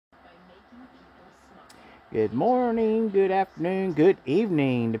Good morning, good afternoon, good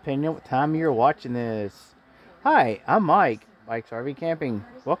evening, depending on what time you're watching this. Hi, I'm Mike, Mike's RV Camping.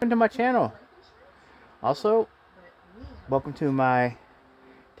 Welcome to my channel. Also, welcome to my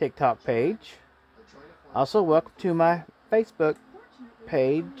TikTok page. Also, welcome to my Facebook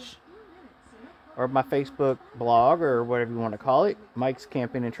page, or my Facebook blog, or whatever you want to call it, Mike's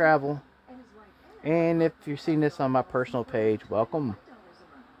Camping and Travel. And if you're seeing this on my personal page, welcome.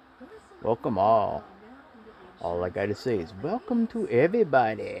 Welcome all. All I gotta say is welcome to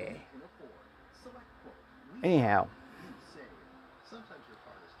everybody. Anyhow,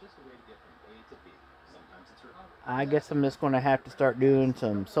 I guess I'm just going to have to start doing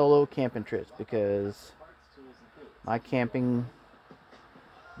some solo camping trips because my camping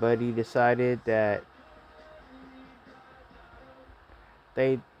buddy decided that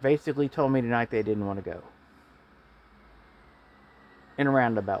they basically told me tonight they didn't want to go. In a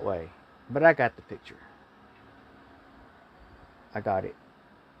roundabout way. But I got the picture. I got it.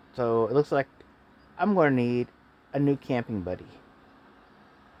 So it looks like I'm going to need a new camping buddy.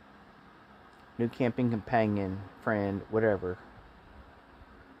 New camping companion, friend, whatever.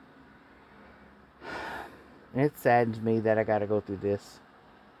 And it saddens me that I got to go through this.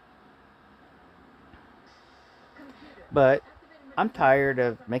 But I'm tired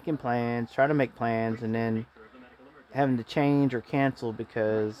of making plans, trying to make plans, and then having to change or cancel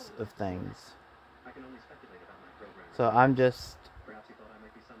because of things. So I'm just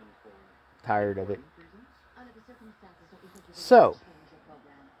tired of it. So,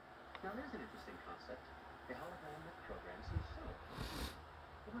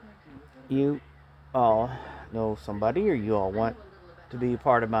 you all know somebody, or you all want to be a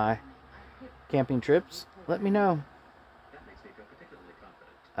part of my camping trips, let me know.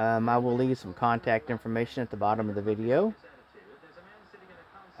 I will leave some contact information at the bottom of the video.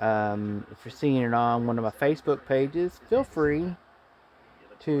 If you're seeing it on one of my Facebook pages, feel free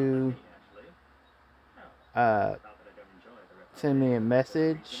to send me a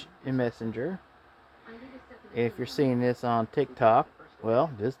message in Messenger. If you're seeing this on TikTok,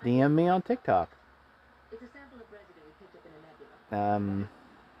 well, just DM me on TikTok. I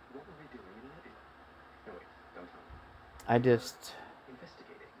just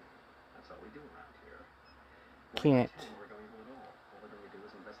can't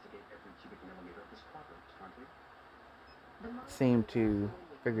seem to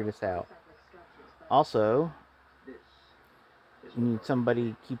figure this out. Also,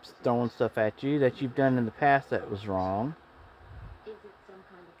 somebody keeps throwing stuff at you that you've done in the past that was wrong,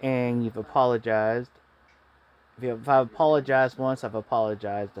 and you've apologized. If I've apologized once, I've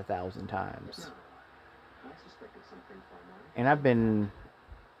apologized 1,000 times. And I've been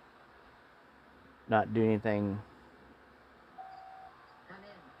not doing anything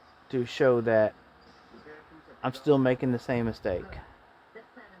to show that I'm still making the same mistake.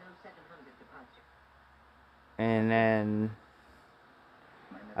 And then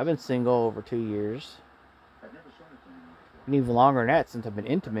I've been single over 2 years. And even longer than that since I've been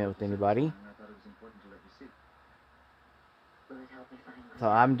intimate with anybody. So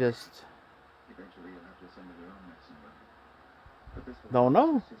I'm just don't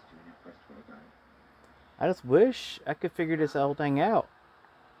know. I just wish I could figure this whole thing out.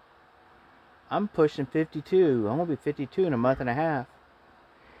 I'm pushing 52. I'm going to be 52 in a month and a half.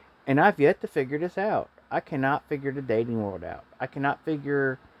 And I've yet to figure this out. I cannot figure the dating world out. I cannot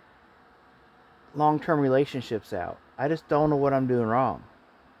figure long-term relationships out. I just don't know what I'm doing wrong.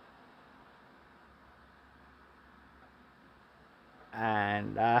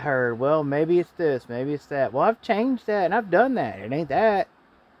 And I heard, well, maybe it's this, maybe it's that. Well, I've changed that, and I've done that. It ain't that.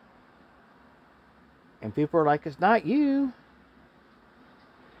 And people are like, it's not you.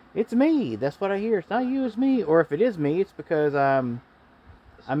 It's me. That's what I hear. It's not you, it's me. Or if it is me, it's because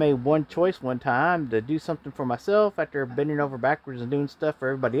I made one choice one time to do something for myself after bending over backwards and doing stuff for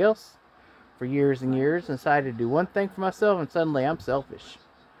everybody else for years and years, and decided to do one thing for myself, and suddenly I'm selfish.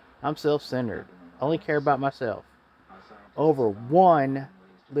 I'm self-centered. I only care about myself. Over one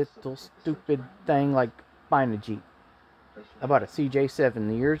little stupid thing like buying a Jeep. I bought a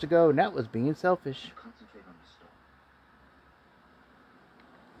CJ7 years ago, and that was being selfish.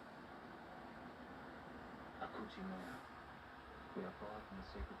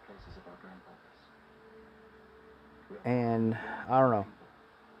 And I don't know.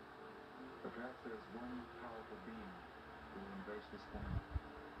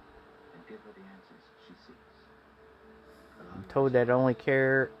 I'm told that I only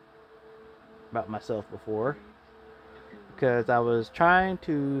care about myself before, because I was trying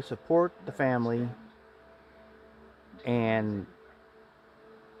to support the family, and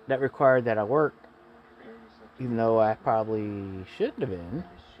that required that I work even though I probably shouldn't have been.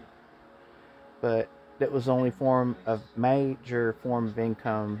 But that was the only major form of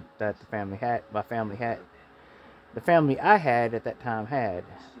income that my family had. The family I had at that time had,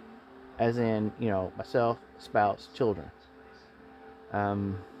 as in, myself, spouse, children.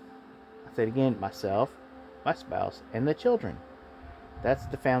 I said again, myself, my spouse, and the children. That's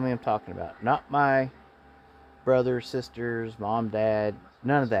the family I'm talking about. Not my brothers, sisters, mom, dad,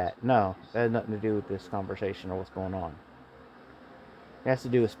 none of that. No, that has nothing to do with this conversation or what's going on. It has to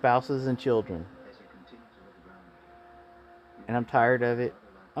do with spouses and children. And I'm tired of it.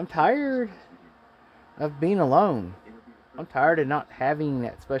 I'm tired of being alone. I'm tired of not having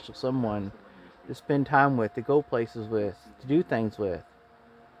that special someone to spend time with, to go places with, to do things with.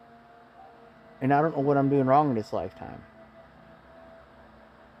 And I don't know what I'm doing wrong in this lifetime.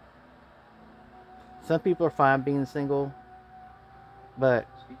 Some people are fine being single, but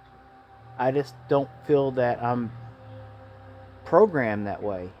I just don't feel that I'm programmed that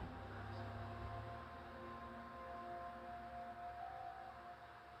way.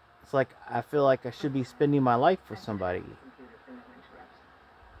 It's like I feel like I should be spending my life with somebody,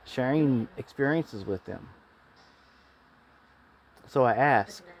 sharing experiences with them. So I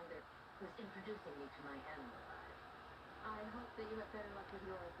ask.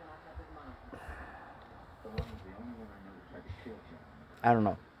 I don't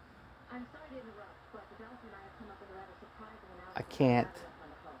know. I can't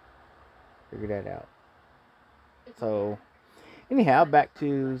figure that out. So, anyhow, back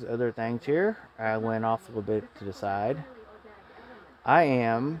to other things here. I went off a little bit to the side. I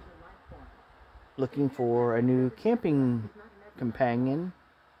am looking for a new camping companion,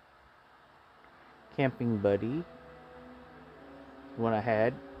 camping buddy. One I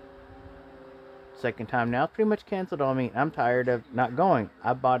had. Second time now, pretty much canceled on me. I'm tired of not going.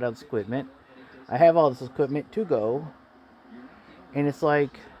 I bought all this equipment. I have all this equipment to go. And it's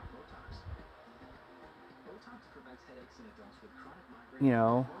like,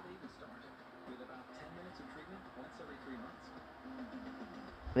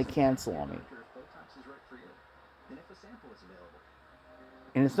 they cancel on me.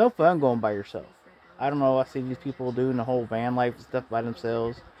 And it's no fun going by yourself. I don't know, I see these people doing the whole van life and stuff by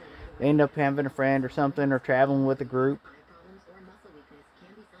themselves. They end up having a friend or something, or traveling with a group.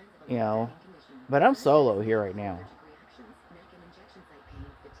 But I'm solo here right now.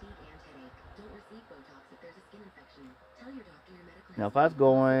 If I was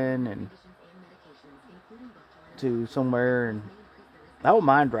going and to somewhere, and I don't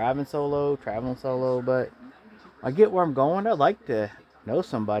mind driving solo, traveling solo, but I get where I'm going. I'd like to know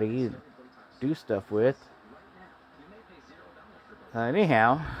somebody to do stuff with.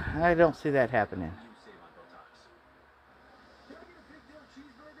 Anyhow, I don't see that happening.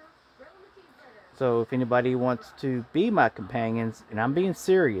 So if anybody wants to be my companions, and I'm being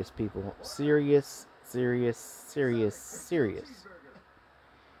serious, people, serious.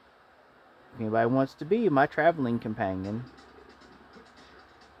 If anybody wants to be my traveling companion,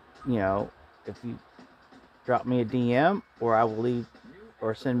 if you drop me a DM, or I will leave,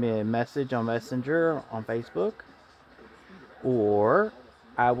 or send me a message on Messenger on Facebook, or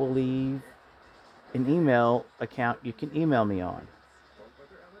I will leave an email account you can email me on.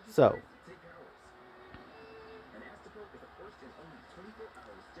 So,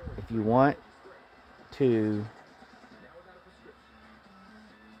 if you want to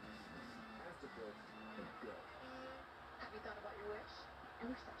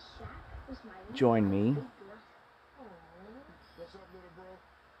join me,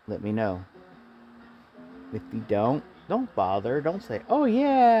 let me know. If you don't bother. Don't say, oh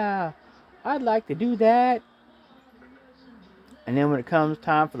yeah, I'd like to do that. And then when it comes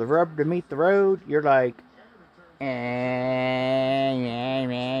time for the rubber to meet the road, you're like, I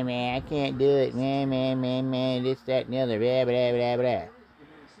can't do it, this, that, and the other, blah, blah, blah, blah.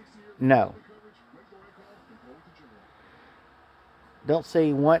 No. Don't say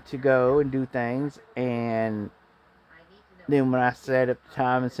you want to go and do things, and then when I set up the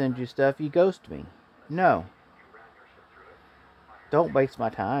time and send you stuff, you ghost me. No. Don't waste my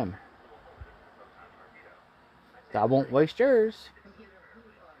time. I won't waste yours.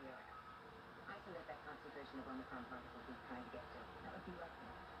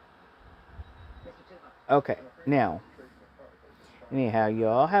 Okay, now, anyhow,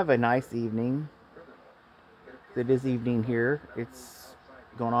 y'all have a nice evening. It is evening here. It's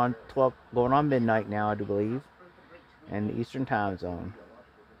going on midnight now, I do believe, in the Eastern Time Zone.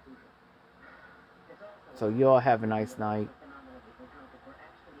 So you all have a nice night.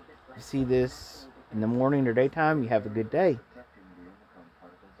 If you see this in the morning or daytime, you have a good day.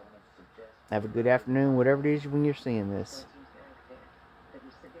 Have a good afternoon, whatever it is when you're seeing this.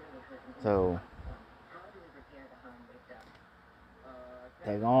 So,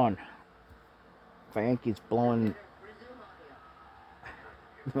 tag on. Fan keeps blowing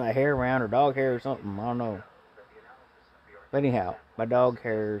my hair around, or dog hair or something. I don't know. But anyhow, my dog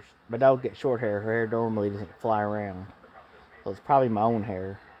gets short hair. Her hair normally doesn't fly around. So it's probably my own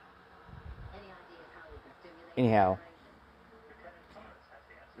hair. Anyhow,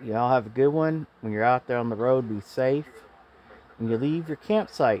 y'all have a good one. When you're out there on the road, be safe. When you leave your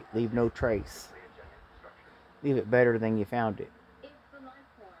campsite, leave no trace. Leave it better than you found it.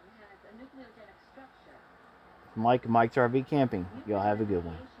 Mike and Mike's RV Camping. Y'all have a good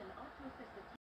one.